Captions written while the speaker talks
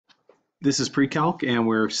This is pre-calc, and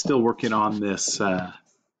we're still working on this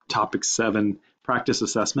topic 7 practice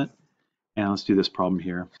assessment. And let's do this problem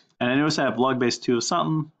here. And I notice I have log base 2 of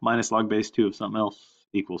something minus log base 2 of something else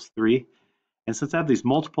equals 3. And since I have these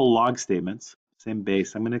multiple log statements, same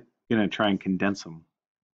base, I'm gonna try and condense them.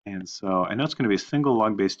 And so I know it's going to be a single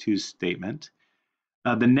log base 2 statement.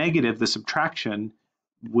 The negative, the subtraction,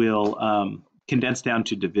 will condense down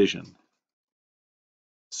to division.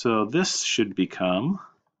 So this should become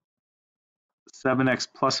 7x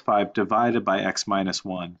plus 5 divided by x minus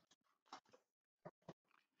 1.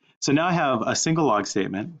 So now I have a single log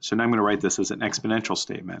statement. So now I'm going to write this as an exponential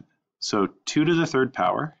statement. So 2 to the third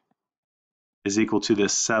power is equal to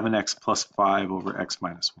this 7x plus 5 over x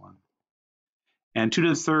minus 1. And 2 to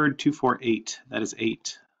the third, 2, 4, 8. That is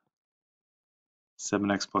 8.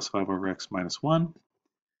 7x plus 5 over x minus 1.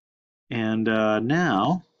 And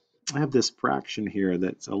now I have this fraction here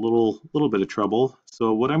that's a little bit of trouble.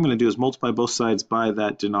 So what I'm going to do is multiply both sides by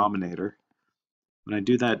that denominator. When I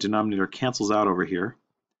do that, denominator cancels out over here.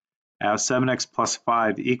 I have 7x plus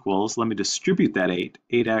 5 equals, let me distribute that 8,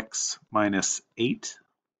 8x minus 8.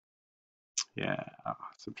 Yeah,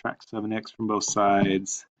 subtract 7x from both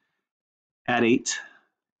sides. Add 8.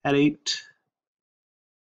 Add 8.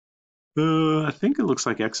 I think it looks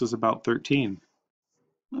like x is about 13.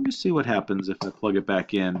 Let me see what happens if I plug it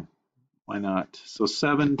back in. Why not? So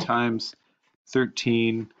 7 times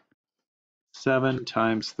 13, 7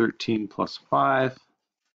 times 13 plus 5,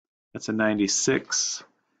 that's a 96.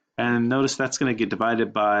 And notice that's going to get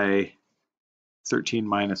divided by 13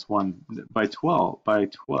 minus 1, by 12.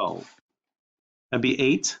 That'd be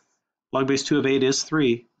 8. Log base 2 of 8 is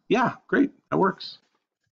 3. Yeah, great, that works.